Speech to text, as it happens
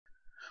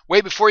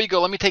Wait, before you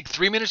go, let me take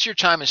 3 minutes of your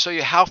time and show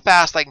you how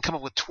fast I can come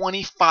up with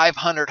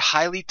 2,500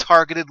 highly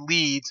targeted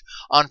leads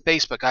on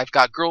Facebook. I've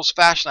got girls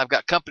fashion, I've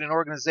got company and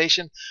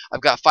organization,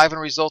 I've got 500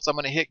 results. I'm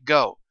going to hit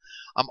go.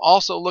 I'm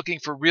also looking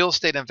for real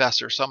estate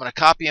investors, so I'm going to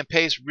copy and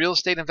paste real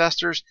estate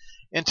investors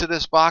into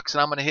this box,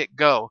 and I'm going to hit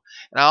go.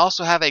 And I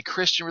also have a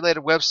Christian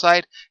related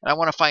website, and I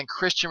want to find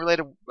Christian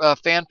related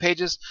fan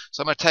pages,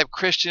 so I'm going to type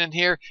Christian in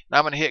here, and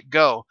I'm going to hit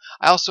go.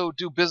 I also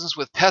do business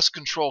with pest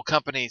control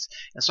companies,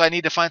 and so I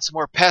need to find some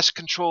more pest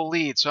control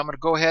leads, so I'm going to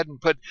go ahead and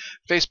put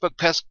Facebook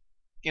pest,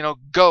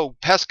 go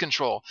pest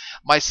control.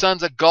 My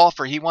son's a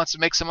golfer. He wants to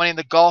make some money in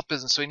the golf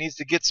business, so he needs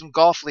to get some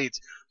golf leads.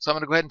 So I'm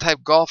going to go ahead and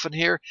type golf in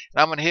here,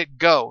 and I'm going to hit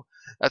go.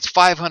 That's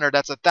 500,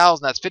 that's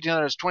 1,000, that's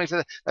 1,500, that's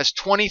 2,500, that's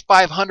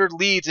 2,500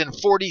 leads in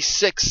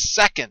 46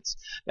 seconds.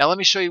 Now let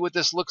me show you what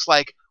this looks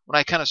like when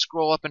I kind of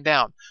scroll up and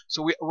down.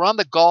 So we're on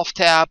the golf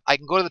tab. I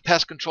can go to the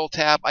pest control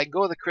tab. I can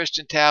go to the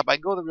Christian tab. I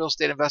can go to the real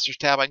estate investors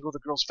tab. I can go to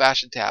the girls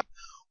fashion tab.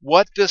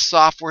 What this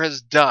software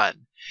has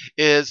done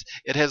is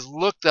it has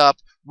looked up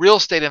real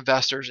estate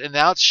investors, and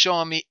now it's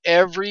showing me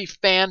every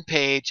fan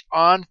page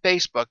on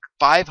Facebook,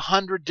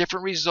 500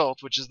 different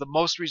results, which is the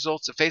most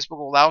results that Facebook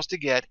will allow us to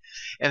get.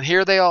 And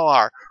here they all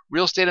are: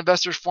 Real Estate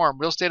Investors Forum,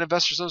 Real Estate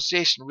Investors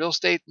Association, Real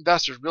Estate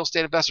Investors, Real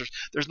Estate Investors.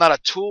 There's not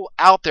a tool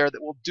out there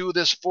that will do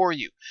this for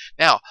you.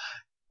 Now,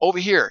 over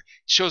here,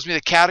 it shows me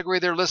the category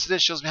they're listed in.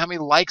 It shows me how many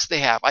likes they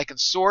have. I can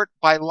sort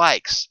by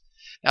likes.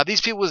 Now,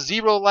 these people with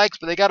 0 likes,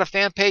 but they got a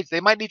fan page,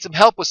 they might need some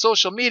help with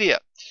social media.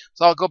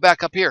 So I'll go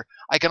back up here.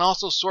 I can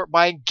also sort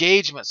by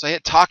engagement. So I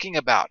hit talking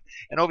about.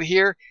 And over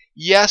here,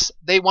 yes,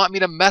 they want me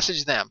to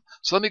message them.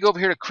 So let me go over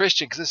here to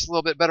Christian, because this is a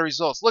little bit better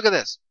results. Look at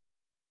this.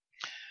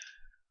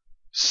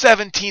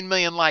 17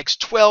 million likes,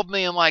 12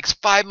 million likes,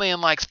 5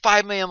 million likes,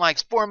 5 million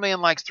likes, 4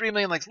 million likes, 3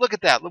 million likes. Look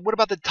at that. What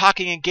about the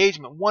talking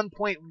engagement?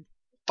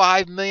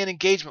 1.5 million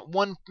engagement,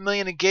 1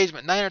 million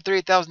engagement,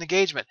 938,000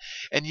 engagement.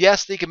 And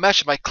yes, they can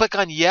message. If I click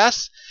on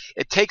yes,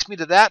 it takes me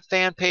to that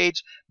fan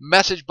page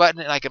message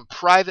button, and I can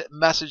private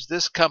message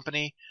this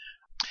company.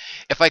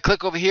 If I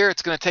click over here,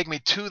 it's going to take me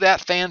to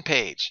that fan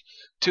page.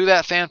 And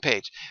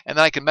then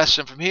I can message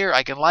them from here.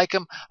 I can like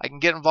them. I can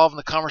get involved in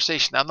the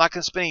conversation. Now, I'm not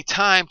going to spend any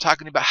time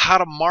talking about how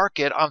to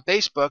market on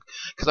Facebook,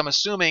 because I'm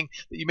assuming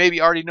that you maybe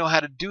already know how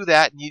to do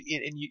that, and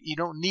you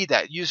don't need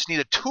that. You just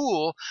need a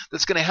tool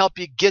that's going to help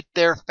you get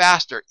there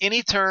faster.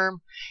 Any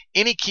term,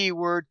 any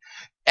keyword,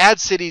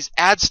 add cities,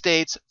 add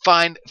states,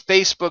 find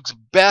Facebook's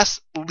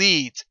best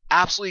leads,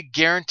 absolutely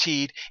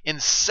guaranteed, in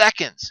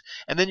seconds.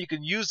 And then you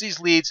can use these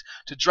leads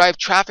to drive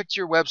traffic to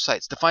your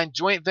websites, to find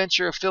joint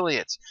venture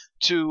affiliates,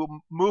 to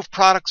move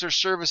products or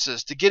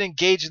services, to get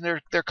engaged in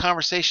their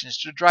conversations,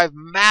 to drive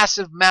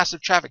massive,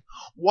 massive traffic.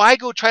 Why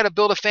go try to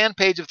build a fan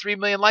page of 3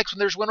 million likes when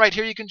there's one right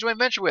here you can joint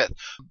venture with?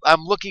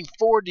 I'm looking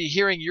forward to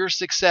hearing your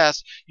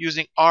success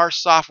using our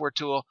software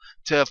tool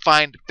to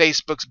find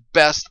Facebook's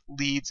best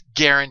leads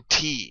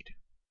guaranteed.